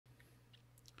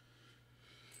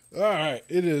Alright,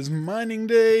 it is mining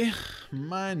day.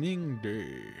 Mining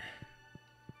day.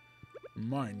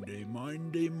 Mine day, mine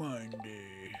day, mine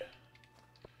day.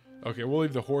 Okay, we'll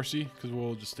leave the horsey because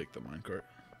we'll just take the minecart.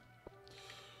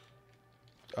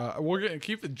 We're gonna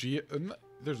keep the G.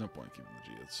 There's no point in keeping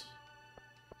the geodes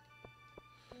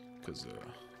because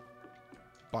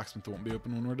blacksmith won't be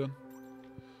open when we're done.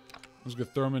 I'm just gonna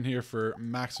throw them in here for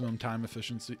maximum time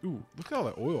efficiency. Ooh, look at all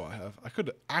that oil I have. I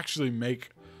could actually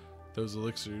make those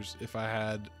elixirs if I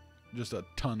had just a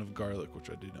ton of garlic, which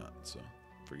I do not. So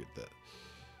forget that.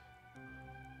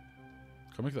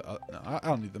 Can I make the? No, I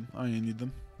don't need them. I don't even need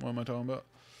them. What am I talking about?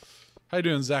 How you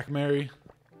doing, Zach Mary?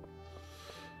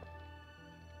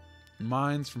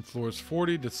 Mines from floors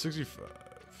 40 to 65.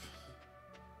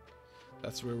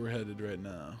 That's where we're headed right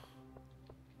now.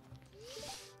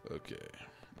 Okay,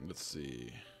 let's see.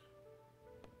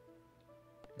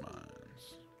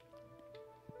 Mines.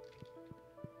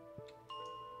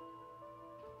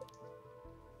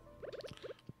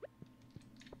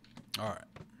 Alright,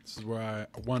 this is where I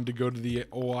wanted to go to the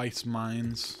old ice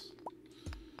mines.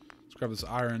 Let's grab this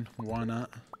iron, why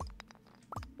not?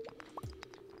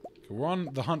 Okay, we're on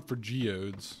the hunt for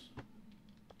geodes.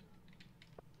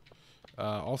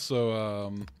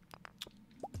 So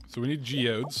we need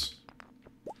geodes,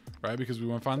 right? Because we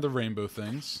want to find the rainbow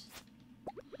things.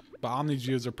 But Omni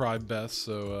geodes are probably best,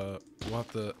 so we'll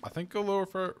have to, I think, go lower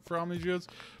for Omni geodes.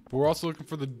 But we're also looking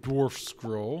for the dwarf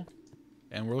scroll.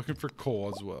 And we're looking for coal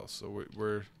as well. So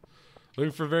we're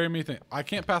looking for very many things. I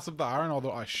can't pass up the iron,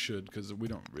 although I should, because we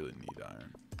don't really need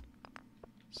iron.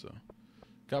 So,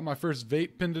 got my first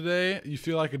vape pen today. You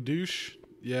feel like a douche?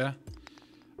 Yeah.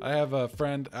 I have a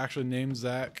friend actually named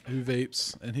Zach who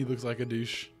vapes, and he looks like a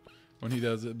douche when he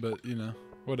does it, but, you know,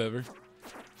 whatever.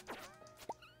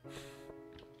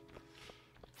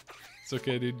 It's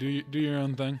okay, dude. Do your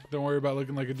own thing. Don't worry about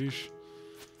looking like a douche.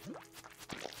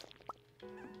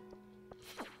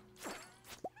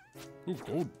 Ooh,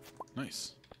 gold.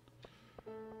 Nice.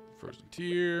 Frozen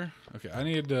tier. Okay, I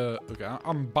need to... Okay, I'm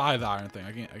gonna buy the iron thing.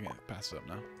 I can't pass it up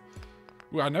now.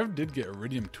 Ooh, I never did get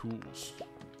iridium tools.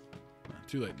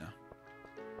 Too late now.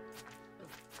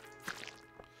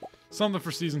 Something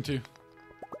for season 2.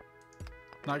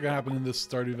 Not gonna happen in this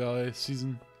Stardew Valley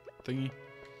season thingy.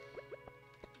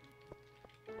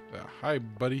 Hi,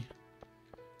 buddy.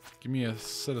 Give me a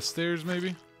set of stairs,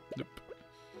 maybe? Nope.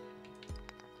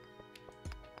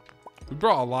 We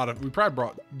brought a lot of... We probably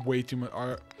brought way too much.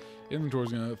 Our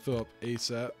inventory's gonna fill up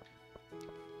ASAP.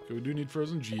 Okay, we do need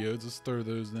frozen geodes. Let's throw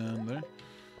those down there.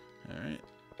 Alright.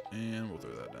 And we'll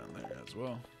throw that down there as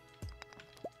well.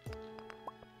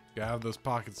 Gotta have those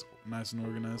pockets nice and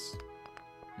organized.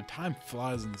 Man, time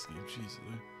flies in this game. Jeez,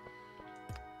 dude.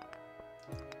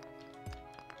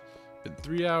 Been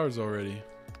 3 hours already.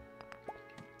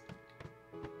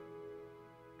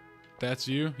 That's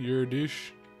you? You're a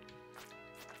douche?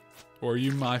 Or are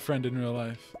you my friend in real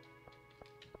life?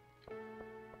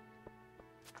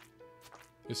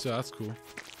 Yeah, so that's cool.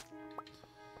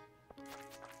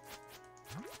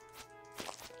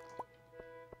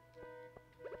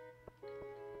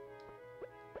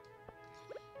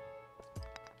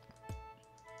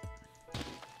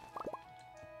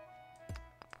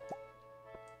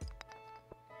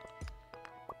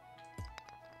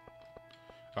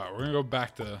 Alright, we're gonna go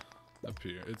back to up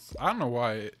here. It's, I don't know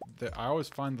why I always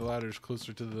find the ladders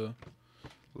closer to the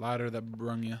ladder that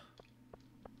brung you.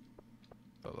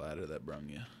 The ladder that brung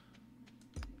you.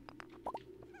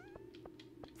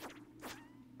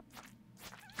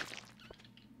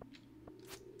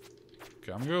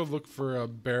 Okay, I'm gonna look for a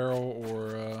barrel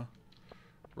or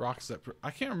rocks that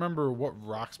I can't remember what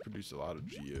rocks produce a lot of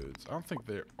geodes. I don't think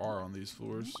there are on these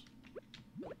floors.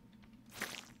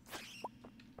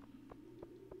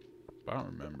 I don't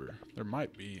remember. There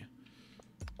might be.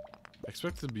 I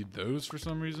expect it to be those for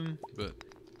some reason, but...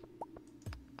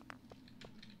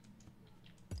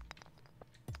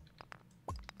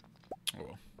 Oh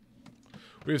well.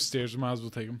 We have stairs, we might as well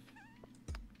take them.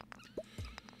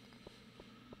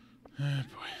 Oh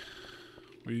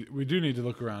boy. We do need to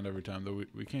look around every time, though.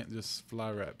 We can't just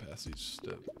fly right past each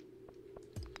step.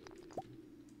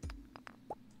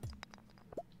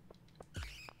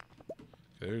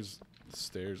 Okay, there's the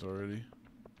stairs already.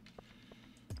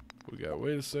 We gotta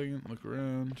wait a second, look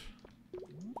around.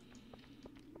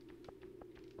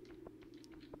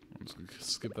 I'm just gonna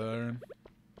skip that iron.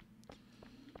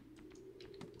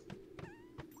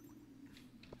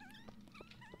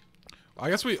 I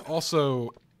guess we also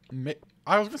may,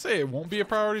 I was gonna say it won't be a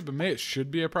priority, but it should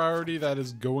be a priority. That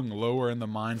is going lower in the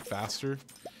mine faster. It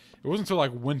wasn't until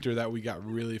like winter that we got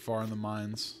really far in the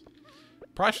mines.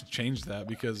 Probably should change that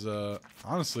because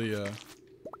honestly,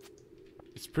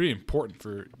 It's pretty important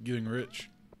for getting rich.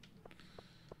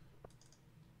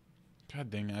 God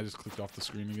dang it, I just clicked off the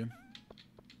screen again.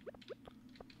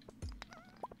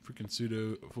 Freaking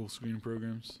pseudo full screen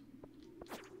programs.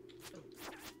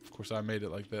 Of course I made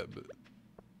it like that, but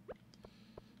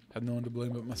had no one to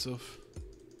blame but myself.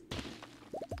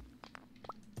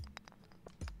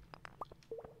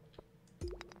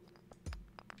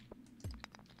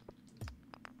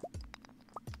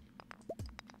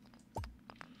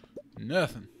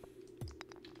 Nothing.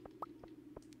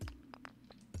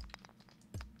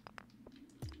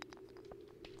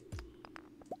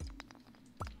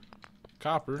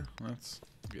 Copper, that's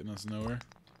getting us nowhere.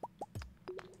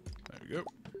 There we go.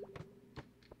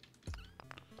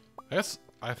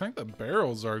 I think the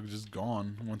barrels are just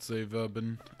gone once they've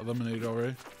been eliminated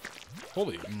already.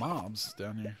 Holy mobs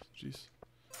down here. Jeez.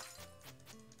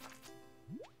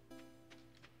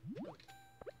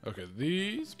 Okay,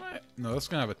 these might... No, that's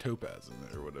gonna have a topaz in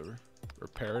there or whatever. Or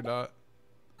peridot.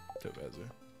 Topaz there.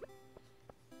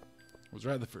 Was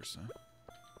right the first time.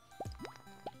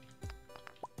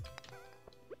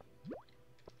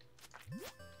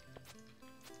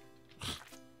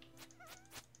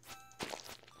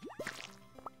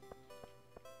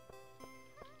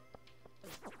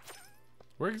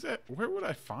 Where would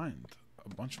I find a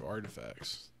bunch of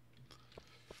artifacts?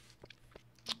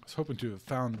 I was hoping to have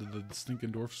found the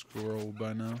stinking dwarf scroll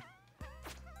by now.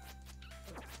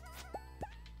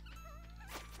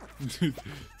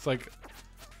 It's like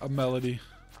a melody.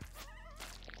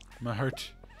 My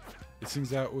heart, it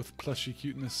sings out with plushy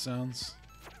cuteness sounds.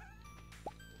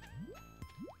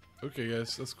 Okay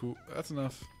guys, that's cool. That's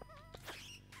enough.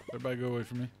 Everybody go away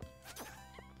from me.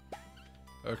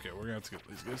 Okay, we're gonna have to get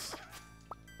these guys.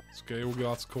 It's okay, we'll get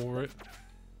lots of coal, right?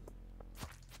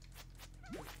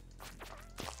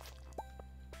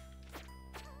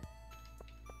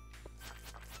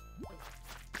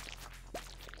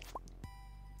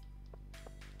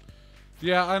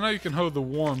 Yeah, I know you can hoe the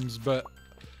worms, but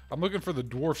I'm looking for the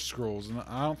dwarf scrolls, and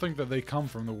I don't think that they come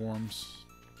from the worms.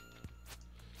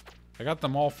 I got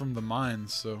them all from the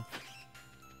mines, so...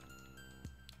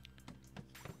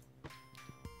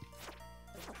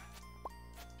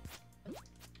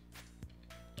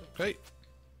 Okay.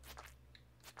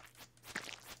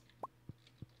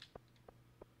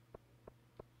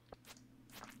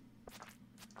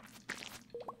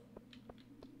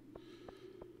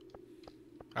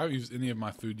 I haven't used any of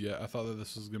my food yet. I thought that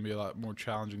this was going to be a lot more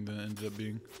challenging than it ended up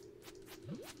being.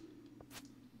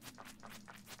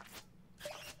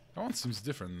 That one seems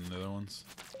different than the other ones.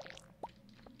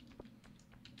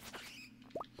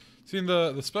 See, in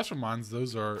the special mines,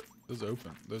 those are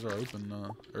open. Those are open,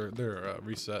 or they're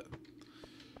reset.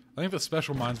 I think the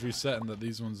special mines reset and that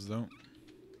these ones don't.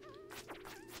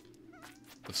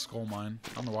 The skull mine.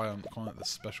 I don't know why I'm calling it the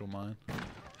special mine.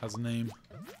 Has a name.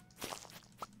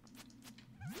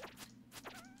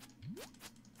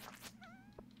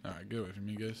 Alright, get away from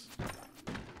me, guys.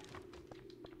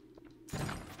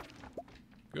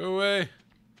 Go away! I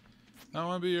don't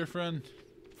want to be your friend.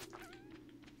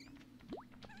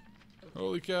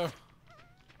 Holy cow.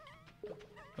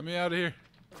 Let me out of here.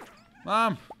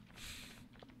 Mom!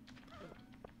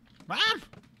 Mom!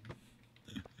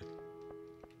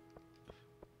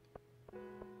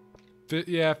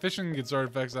 Yeah, fishing gets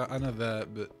artifacts. I know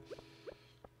that, but...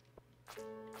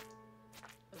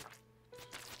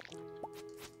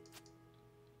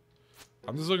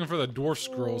 I'm just looking for the dwarf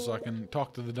scroll so I can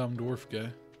talk to the dumb dwarf guy.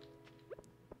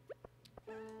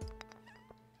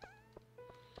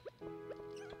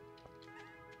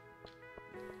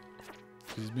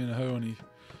 He's being a hoe and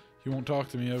he won't talk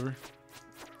to me ever.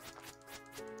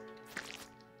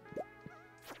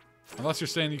 Unless you're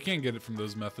saying you can't get it from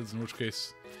those methods, in which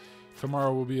case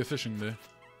tomorrow will be a fishing day.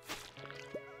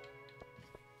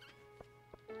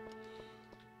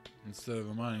 Instead of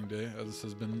a mining day, as this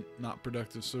has been not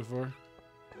productive so far.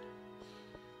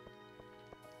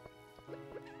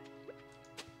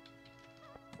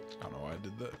 I don't know why I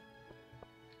did that.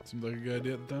 Seemed like a good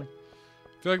idea at the time.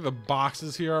 I feel like the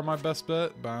boxes here are my best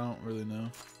bet, but I don't really know.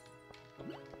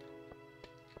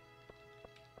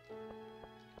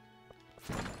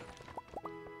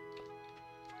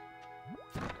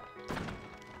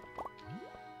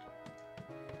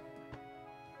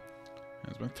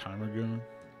 How's my timer going?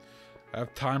 I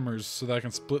have timers so that I can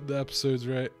split the episodes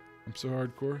right. I'm so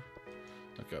hardcore.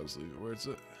 Okay, I'll just leave it where it's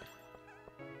at.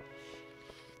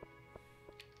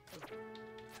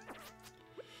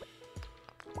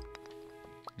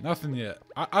 Nothing yet.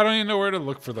 I don't even know where to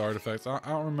look for the artifacts. I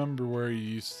don't remember where you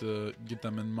used to get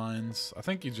them in mines. I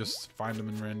think you just find them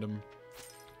in random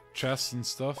chests and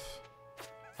stuff.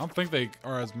 don't think they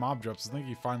are as mob drops. I think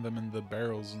you find them in the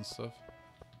barrels and stuff.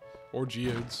 Or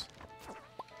geodes.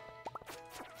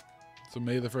 So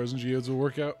maybe the frozen geodes will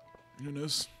work out. Who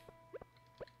knows?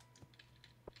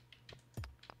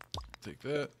 Take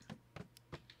that.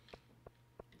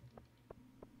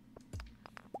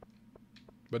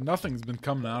 But nothing's been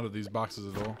coming out of these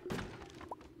boxes at all.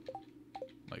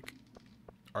 Like,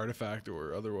 artifact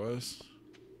or otherwise.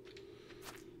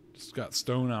 Just got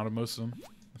stone out of most of them.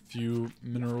 A few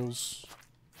minerals.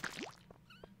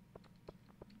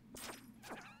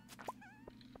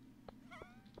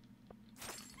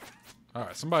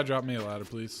 Alright, somebody drop me a ladder,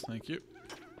 please. Thank you.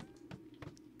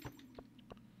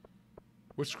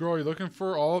 Which scroll are you looking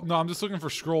for? No, I'm just looking for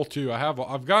scroll 2. I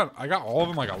got all of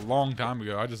them like a long time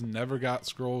ago. I just never got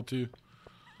scroll 2.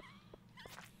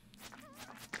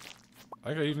 I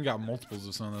think I even got multiples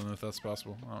of some of them, if that's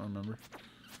possible. I don't remember.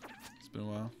 It's been a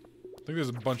while. I think there's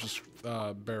a bunch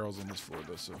of barrels on this floor,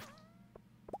 though, so if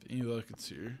any luck, it's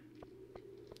here.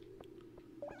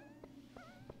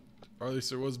 Or at least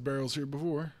there was barrels here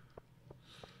before.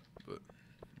 But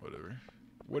whatever.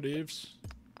 What ifs?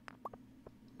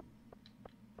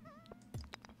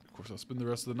 Of course, I'll spend the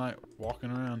rest of the night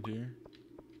walking around here.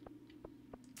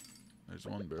 There's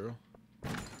one barrel.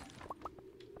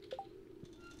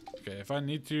 Okay, if I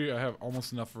need to, I have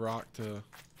almost enough rock to...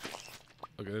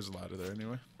 Okay, there's a ladder there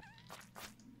anyway.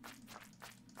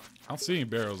 I don't see any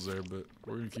barrels there, but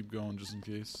we're gonna keep going just in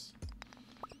case.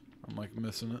 I'm like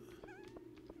missing it.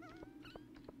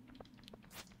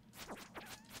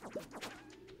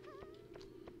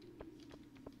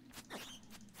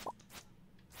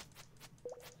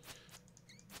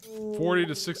 $40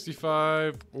 to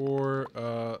 $65 or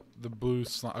the blue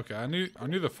slime. Okay, I knew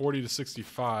the $40 to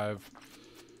 $65,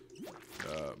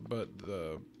 but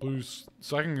the blues.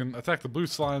 So I can attack the blue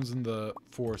slimes in the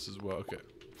forest as well. Okay.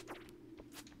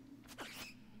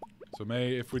 So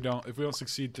if we don't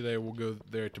succeed today, we'll go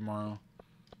there tomorrow.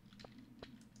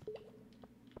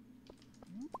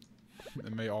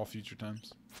 And may all future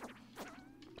times.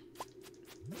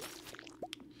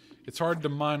 It's hard to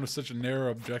mine with such a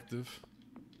narrow objective.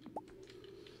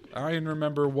 I don't even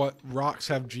remember what rocks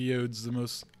have geodes the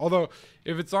most. Although,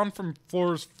 if it's on from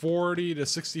floors 40 to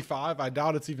 65, I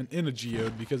doubt it's even in a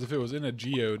geode, because if it was in a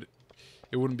geode,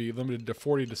 it wouldn't be limited to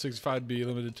 40 to 65, it'd be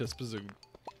limited to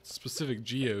specific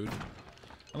geode.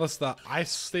 Unless the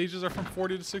ice stages are from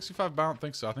 40 to 65, but I don't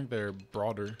think so. I think they're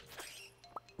broader.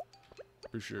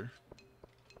 For sure.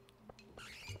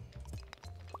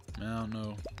 I don't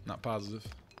know. Not positive.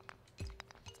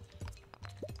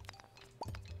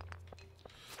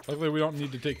 Luckily, we don't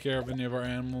need to take care of any of our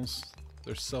animals.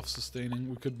 They're self-sustaining.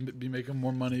 We could be making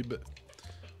more money, but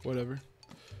whatever.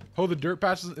 Hold the dirt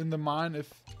patches in the mine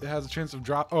if it has a chance of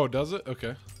drop. Oh, does it?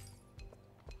 Okay.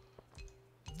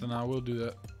 Then I will do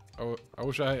that. Oh, I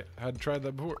wish I had tried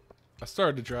that before. I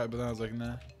started to try it, but then I was like,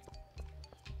 nah.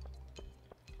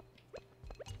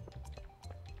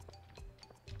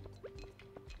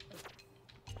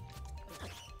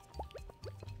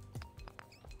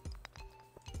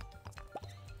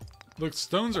 Look,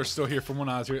 stones are still here from when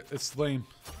I was here. It's lame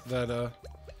that,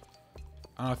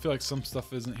 I feel like some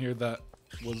stuff isn't here that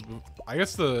was... I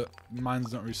guess the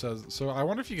mines don't reset. So I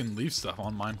wonder if you can leave stuff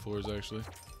on mine floors, actually.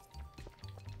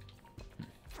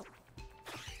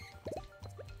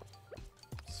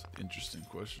 It's an interesting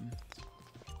question.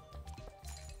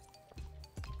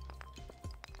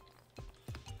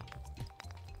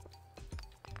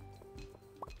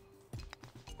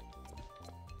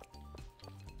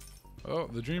 Oh,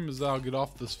 the dream is that I'll get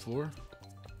off this floor.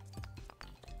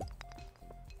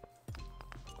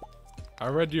 I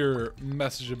read your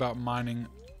message about mining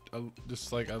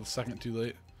just like a second too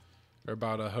late. Or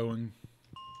about hoeing.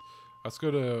 Let's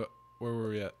go to... Where were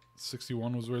we at?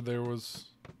 61 was where there was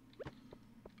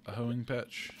a hoeing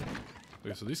patch.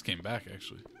 Okay, so these came back,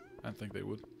 actually. I didn't think they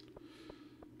would.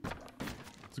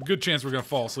 It's a good chance we're going to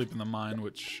fall asleep in the mine,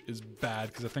 which is bad,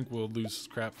 because I think we'll lose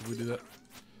crap if we do that.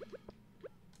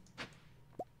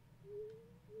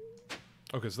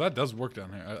 Okay, so that does work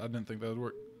down here. I didn't think that would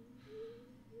work.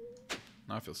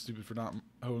 Now I feel stupid for not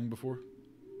hoeing before.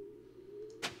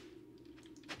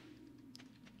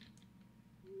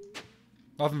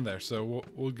 Nothing there, so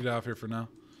we'll get out of here for now.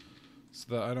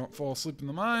 So that I don't fall asleep in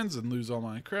the mines and lose all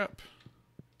my crap.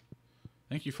 I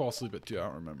think you fall asleep at 2, I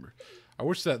don't remember. I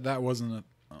wish that wasn't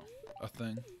a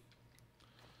thing.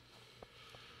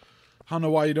 I don't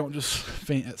know why you don't just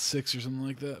faint at 6 or something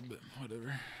like that, but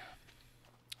whatever.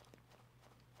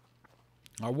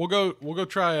 We'll go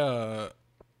try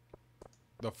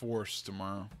the forest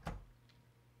tomorrow.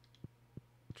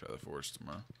 Try the forest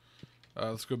tomorrow.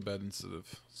 Let's go to bed instead of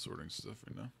sorting stuff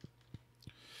right now.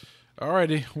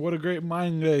 Alrighty, what a great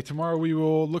mining day. Tomorrow we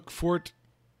will look for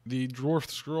the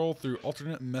dwarf scroll through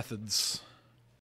alternate methods.